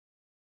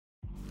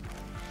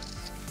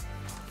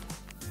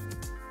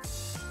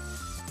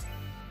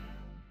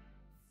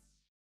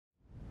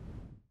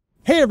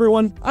Hey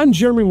everyone, I'm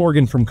Jeremy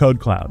Morgan from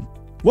KodeKloud.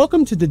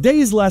 Welcome to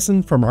today's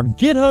lesson from our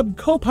GitHub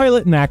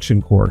Copilot in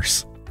Action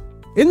course.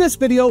 In this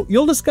video,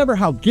 you'll discover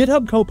how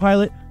GitHub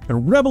Copilot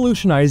can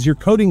revolutionize your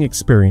coding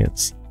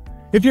experience.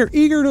 If you're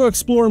eager to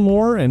explore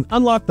more and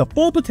unlock the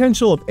full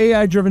potential of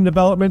AI-driven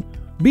development,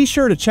 be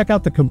sure to check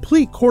out the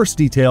complete course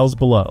details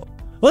below.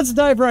 Let's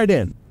dive right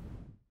in.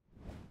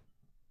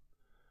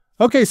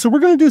 Okay, so we're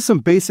going to do some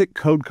basic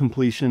code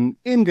completion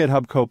in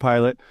GitHub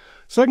Copilot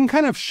so I can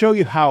kind of show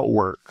you how it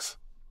works.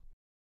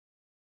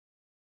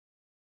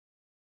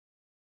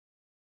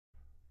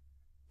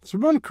 So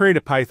we're going to create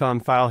a Python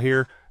file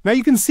here. Now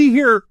you can see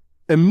here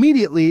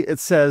immediately it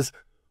says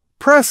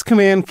press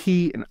Command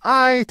key and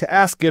I to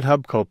ask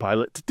GitHub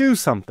Copilot to do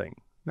something.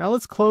 Now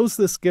let's close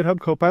this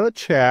GitHub Copilot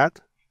chat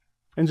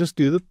and just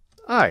do the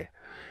I.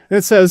 And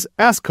it says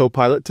ask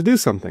Copilot to do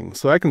something.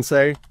 So I can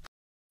say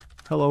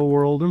hello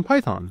world in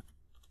Python.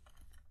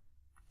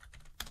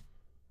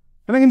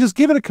 And I can just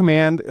give it a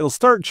command, it'll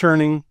start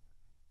churning,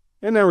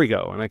 and there we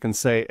go. And I can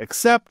say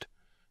accept,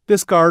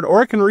 discard,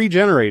 or I can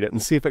regenerate it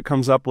and see if it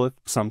comes up with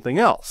something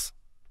else.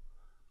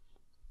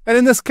 And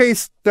in this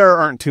case, there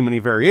aren't too many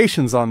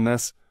variations on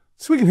this,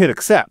 so we can hit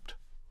accept.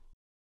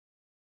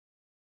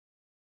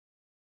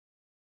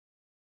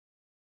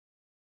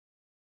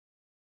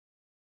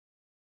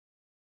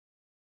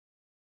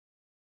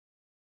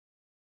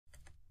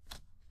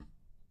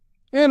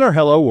 And our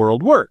hello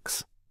world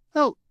works.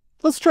 Now,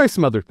 let's try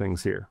some other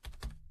things here.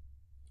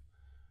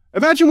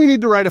 Imagine we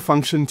need to write a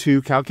function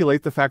to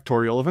calculate the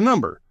factorial of a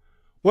number.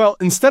 Well,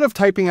 instead of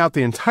typing out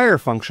the entire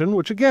function,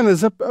 which again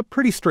is a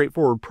pretty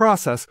straightforward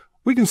process,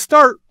 we can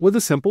start with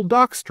a simple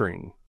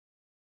docstring.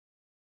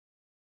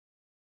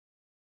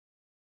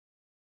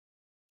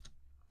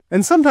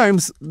 And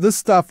sometimes this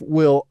stuff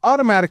will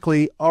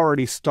automatically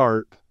already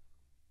start.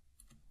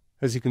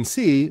 As you can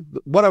see,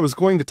 what I was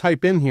going to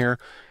type in here,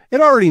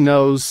 it already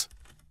knows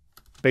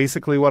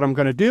basically what I'm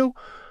going to do,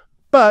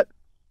 but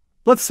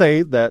let's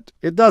say that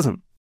it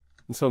doesn't.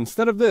 And so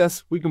instead of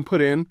this, we can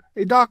put in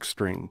a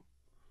docstring.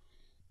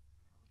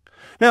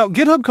 Now,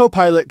 GitHub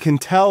Copilot can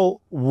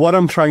tell what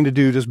I'm trying to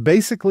do just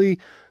basically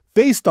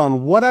based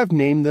on what I've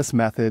named this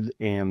method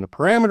and the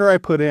parameter I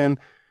put in.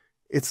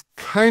 It's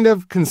kind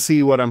of can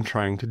see what I'm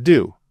trying to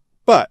do.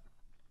 But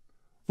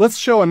let's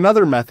show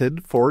another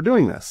method for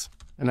doing this,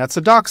 and that's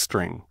a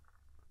docstring.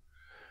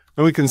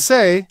 And we can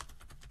say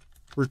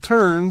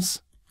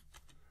returns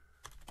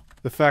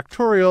the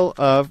factorial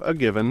of a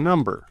given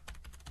number.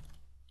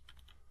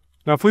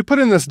 Now, if we put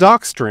in this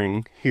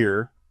docstring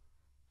here,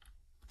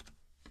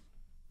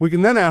 we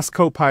can then ask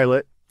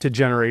Copilot to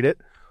generate it,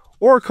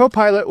 or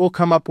Copilot will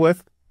come up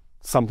with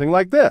something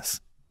like this.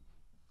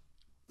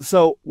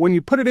 So when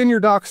you put it in your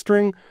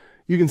docstring,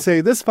 you can say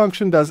this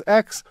function does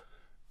X.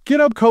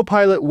 GitHub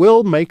Copilot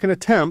will make an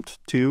attempt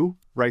to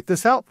write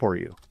this out for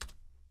you.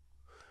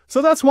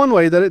 So that's one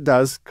way that it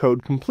does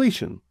code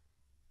completion.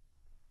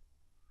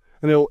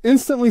 And it will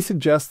instantly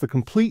suggest the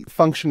complete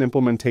function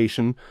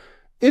implementation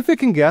if it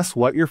can guess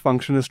what your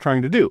function is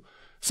trying to do.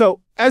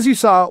 So as you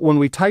saw, when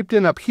we typed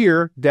in up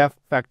here, def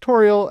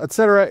factorial,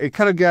 etc., it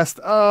kind of guessed,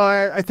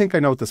 oh, I think I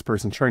know what this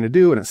person's trying to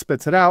do, and it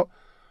spits it out.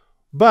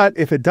 But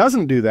if it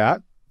doesn't do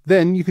that,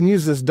 then you can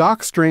use this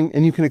docstring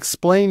and you can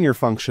explain your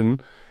function,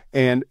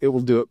 and it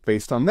will do it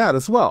based on that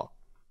as well.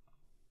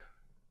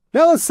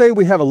 Now let's say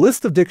we have a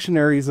list of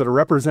dictionaries that are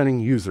representing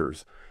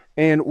users,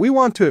 and we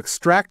want to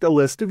extract a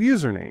list of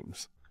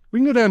usernames. We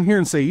can go down here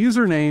and say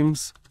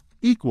usernames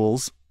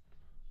equals,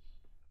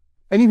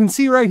 and you can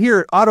see right here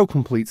it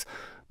auto-completes.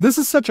 This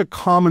is such a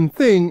common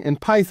thing in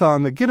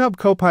Python that GitHub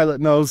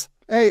Copilot knows,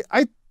 hey,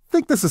 I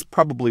think this is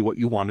probably what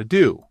you want to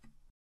do.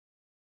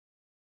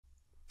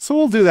 So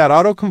we'll do that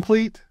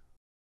autocomplete,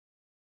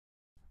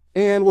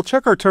 and we'll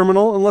check our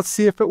terminal and let's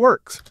see if it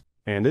works.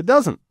 And it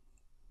doesn't,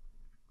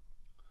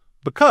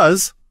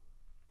 because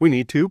we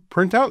need to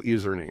print out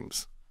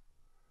usernames.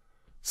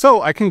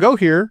 So I can go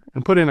here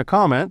and put in a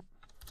comment,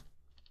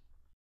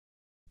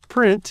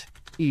 print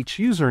each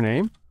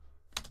username,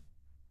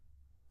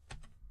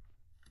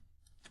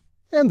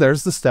 and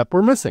there's the step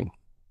we're missing.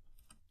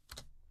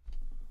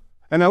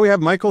 And now we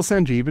have Michael,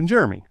 Sanjeev, and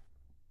Jeremy.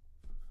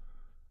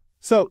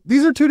 So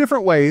these are two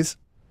different ways.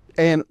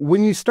 And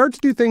when you start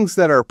to do things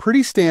that are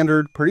pretty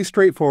standard, pretty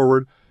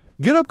straightforward,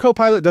 GitHub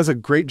Copilot does a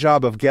great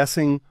job of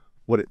guessing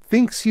what it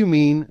thinks you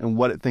mean and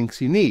what it thinks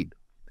you need.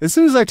 As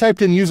soon as I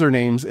typed in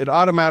usernames, it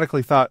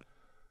automatically thought,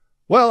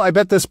 well, I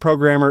bet this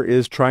programmer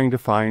is trying to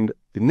find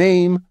the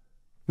name,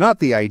 not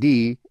the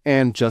ID,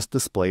 and just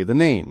display the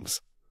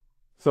names.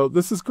 So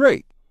this is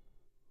great.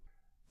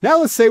 Now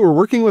let's say we're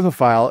working with a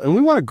file and we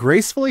want to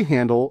gracefully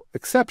handle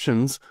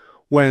exceptions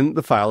when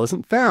the file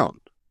isn't found.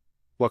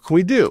 What can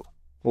we do?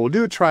 Well, we'll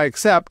do a try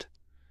except,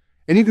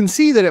 and you can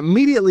see that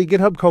immediately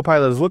GitHub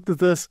Copilot has looked at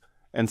this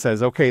and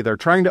says, okay, they're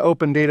trying to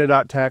open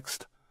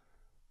data.txt.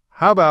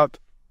 How about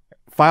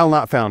file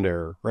not found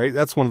error, right?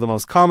 That's one of the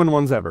most common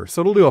ones ever. So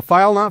it'll do a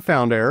file not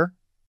found error.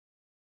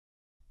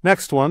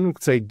 Next one, we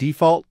could say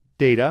default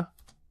data,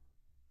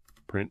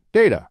 print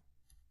data.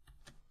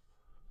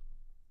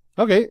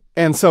 Okay,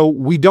 and so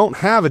we don't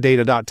have a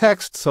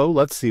data.txt, so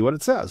let's see what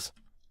it says.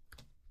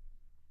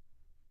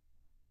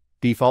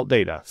 Default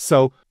data.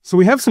 So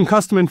we have some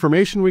custom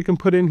information we can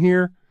put in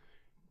here.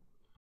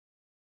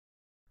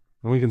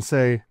 And we can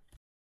say,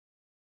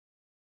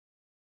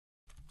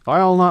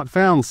 file not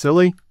found,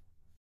 silly.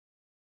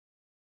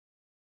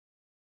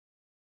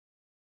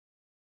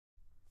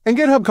 And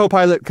GitHub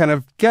Copilot kind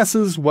of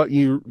guesses what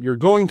you're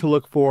going to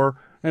look for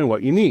and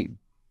what you need.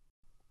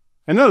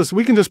 And notice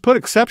we can just put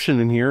exception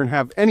in here and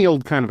have any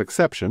old kind of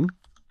exception.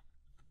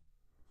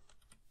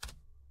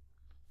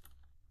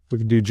 We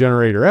can do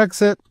generator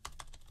exit,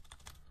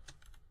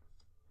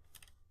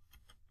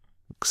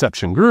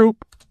 exception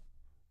group,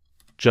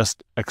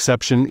 just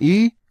exception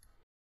E.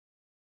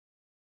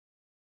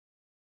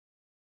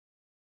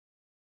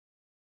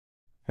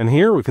 And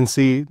here we can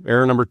see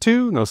error number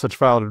 2, no such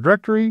file or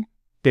directory,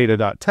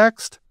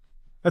 data.txt,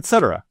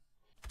 etc.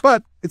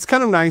 But it's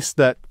kind of nice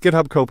that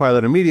GitHub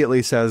Copilot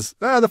immediately says,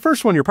 the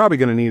first one you're probably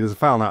going to need is a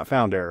file not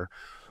found error.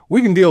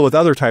 We can deal with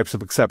other types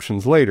of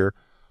exceptions later,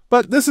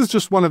 but this is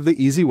just one of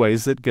the easy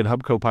ways that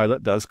GitHub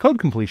Copilot does code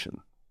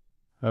completion.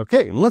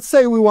 Okay, and let's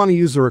say we want to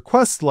use the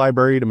requests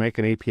library to make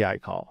an API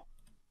call.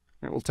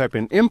 And we'll type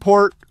in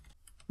import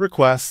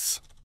requests.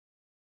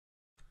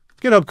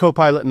 GitHub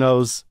Copilot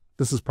knows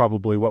this is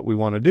probably what we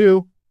want to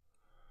do.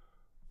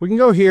 We can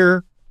go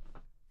here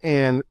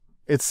and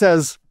it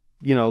says,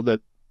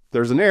 that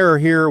there's an error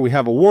here. We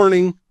have a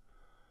warning.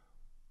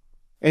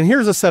 And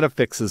here's a set of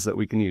fixes that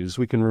we can use.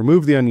 We can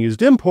remove the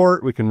unused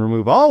import. We can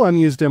remove all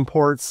unused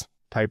imports,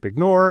 type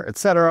ignore,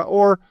 etc.,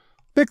 or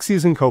fix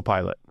using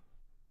Copilot.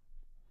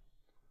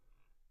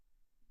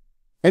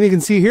 And you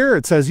can see here,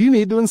 it says you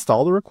need to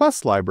install the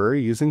request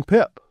library using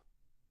pip.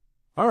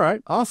 All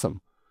right, awesome.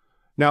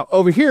 Now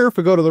over here, if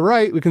we go to the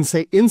right, we can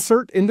say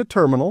insert into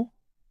terminal,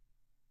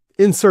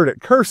 insert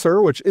at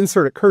cursor, which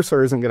insert at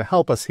cursor isn't going to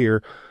help us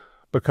here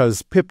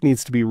because pip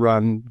needs to be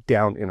run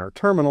down in our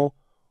terminal,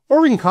 or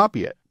we can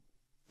copy it.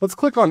 Let's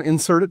click on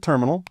insert at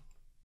terminal.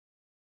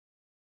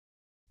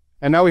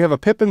 And now we have a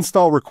pip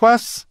install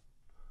requests.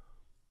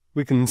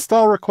 We can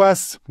install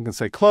requests. We can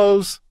say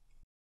close.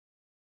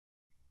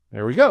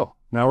 There we go.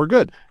 Now we're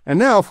good. And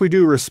now if we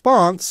do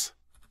response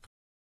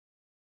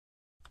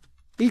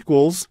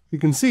equals, you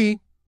can see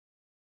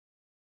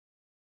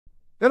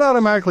it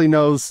automatically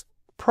knows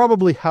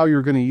probably how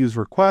you're going to use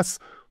requests.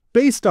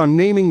 Based on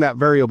naming that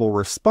variable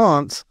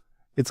response,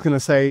 it's going to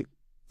say,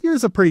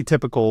 here's a pretty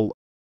typical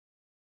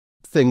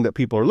thing that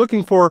people are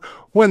looking for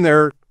when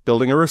they're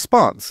building a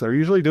response. They're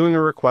usually doing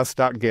a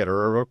request.get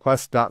or a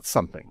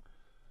request.something.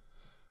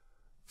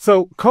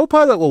 So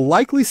Copilot will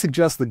likely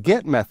suggest the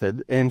get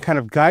method and kind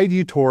of guide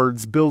you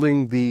towards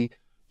building the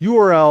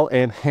URL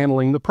and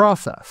handling the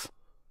process.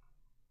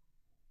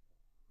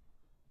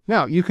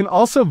 Now, you can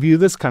also view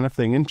this kind of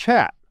thing in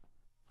chat,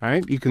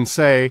 right? You can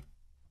say,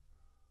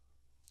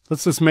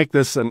 let's just make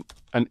this an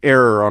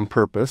error on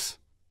purpose.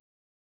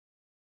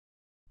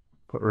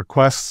 Put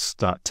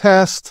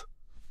requests.test,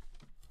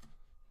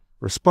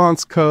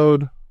 response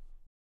code.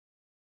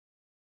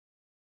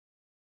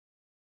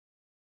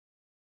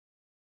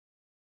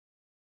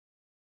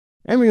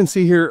 And we can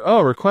see here,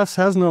 oh, request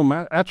has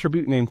no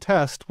attribute named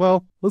test.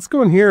 Well, let's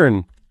go in here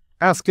and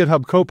ask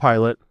GitHub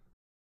Copilot,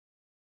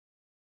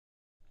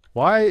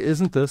 why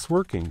isn't this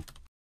working?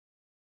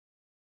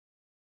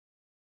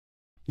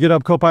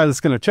 GitHub Copilot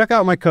is going to check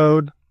out my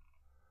code,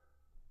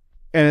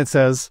 and it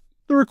says,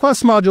 the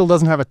request module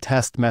doesn't have a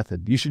test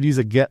method. You should use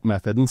a get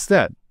method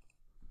instead.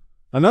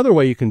 Another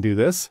way you can do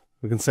this,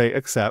 we can say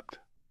accept.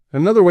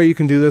 Another way you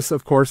can do this,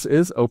 of course,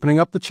 is opening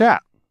up the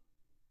chat.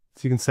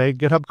 So you can say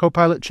GitHub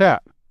Copilot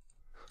chat.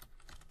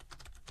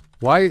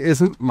 Why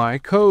isn't my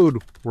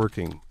code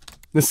working?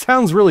 This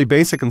sounds really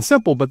basic and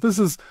simple, but this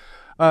is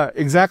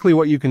exactly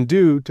what you can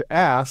do to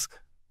ask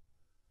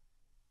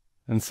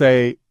and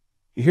say,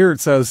 here it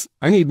says,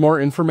 I need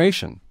more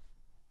information.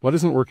 What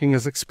isn't working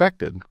as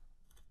expected?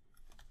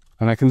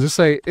 And I can just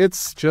say,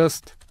 it's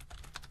just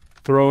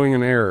throwing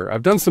an error.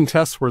 I've done some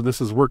tests where this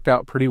has worked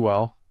out pretty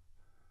well.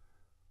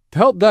 To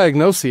help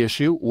diagnose the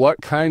issue,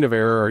 what kind of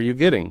error are you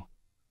getting?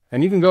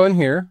 And you can go in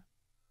here,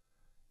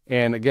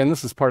 and again,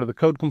 this is part of the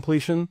code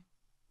completion.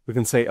 We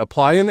can say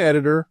apply in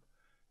editor,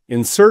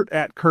 insert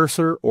at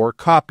cursor, or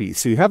copy.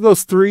 So you have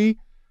those three.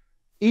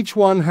 Each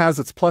one has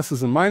its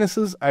pluses and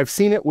minuses. I've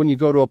seen it when you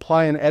go to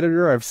apply in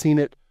editor. I've seen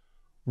it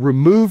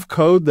remove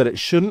code that it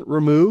shouldn't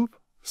remove.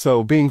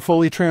 So being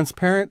fully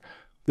transparent,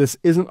 this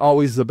isn't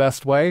always the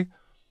best way.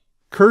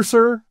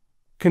 Cursor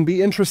can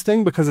be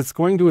interesting because it's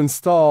going to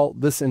install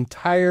this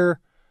entire,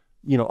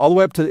 all the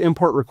way up to the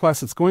import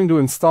request. It's going to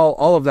install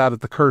all of that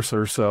at the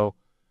cursor. So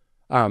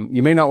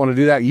you may not want to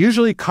do that.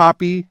 Usually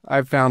copy,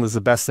 I've found, is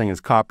the best thing, is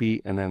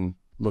copy and then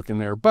look in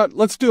there. But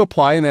let's do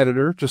apply in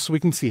editor just so we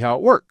can see how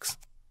it works.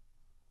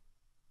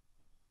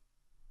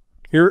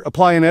 Here,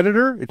 apply in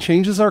editor, it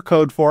changes our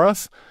code for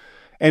us.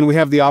 And we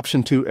have the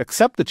option to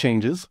accept the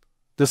changes,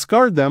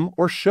 discard them,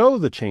 or show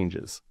the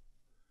changes.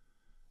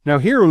 Now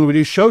here, when we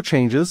do show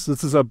changes,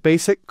 this is a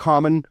basic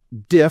common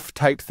diff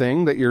type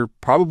thing that you're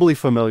probably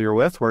familiar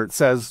with, where it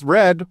says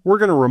red, we're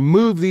going to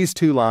remove these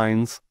 2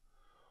 lines.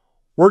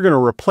 We're going to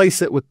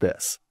replace it with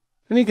this.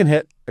 And you can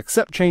hit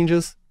accept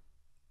changes.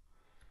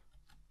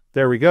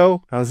 There we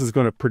go. Now this is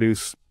going to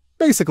produce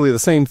basically the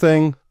same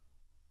thing,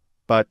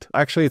 but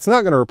actually it's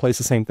not going to replace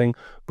the same thing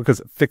because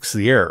it fixed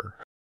the error.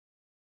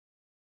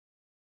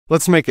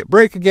 Let's make it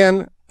break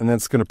again, and then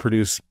it's going to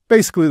produce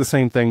basically the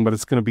same thing, but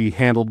it's going to be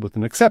handled with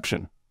an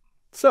exception.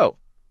 So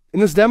in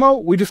this demo,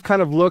 we just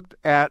kind of looked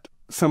at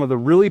some of the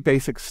really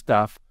basic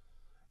stuff,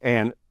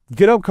 and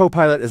GitHub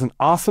Copilot is an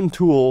awesome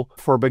tool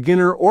for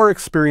beginner or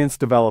experienced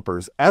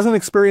developers. As an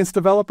experienced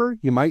developer,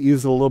 you might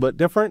use it a little bit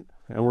different,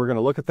 and we're going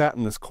to look at that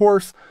in this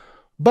course.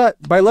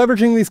 But by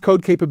leveraging these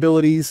code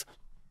capabilities,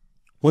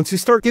 once you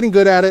start getting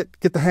good at it,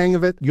 get the hang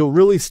of it, you'll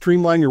really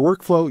streamline your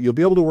workflow. You'll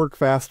be able to work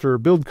faster,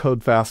 build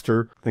code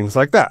faster, things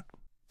like that.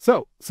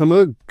 So some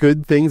of the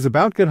good things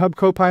about GitHub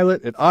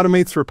Copilot, it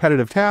automates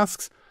repetitive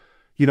tasks.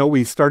 You know,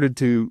 we started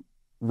to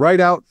write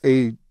out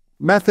a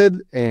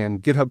method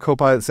and GitHub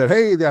Copilot said,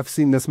 hey, I've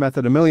seen this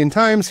method a million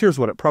times. Here's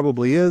what it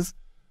probably is.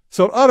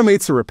 So it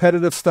automates the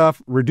repetitive stuff,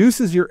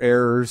 reduces your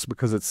errors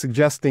because it's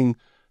suggesting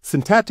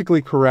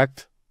syntactically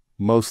correct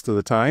most of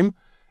the time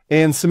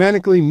and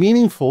semantically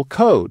meaningful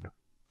code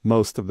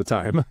most of the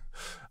time.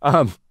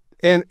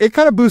 And it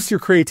kind of boosts your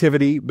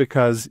creativity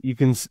because you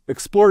can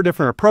explore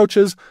different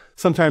approaches.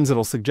 Sometimes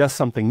it'll suggest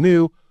something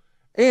new.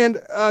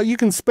 And you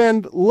can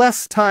spend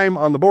less time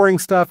on the boring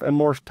stuff and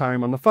more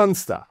time on the fun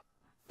stuff.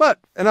 But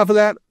enough of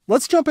that.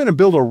 Let's jump in and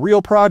build a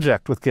real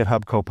project with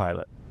GitHub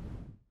Copilot.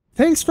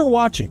 Thanks for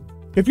watching.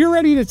 If you're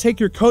ready to take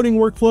your coding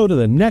workflow to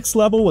the next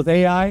level with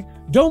AI,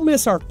 don't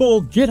miss our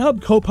full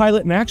GitHub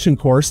Copilot in Action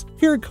course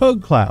here at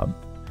KodeKloud.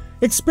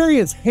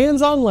 Experience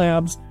hands-on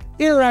labs,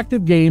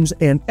 interactive games,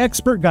 and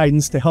expert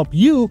guidance to help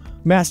you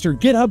master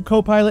GitHub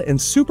Copilot and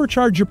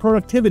supercharge your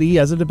productivity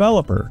as a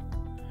developer.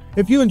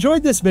 If you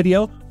enjoyed this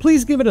video,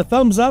 please give it a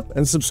thumbs up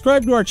and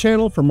subscribe to our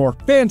channel for more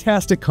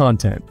fantastic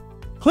content.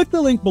 Click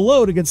the link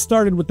below to get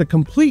started with the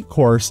complete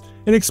course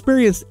and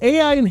experience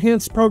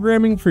AI-enhanced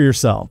programming for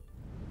yourself.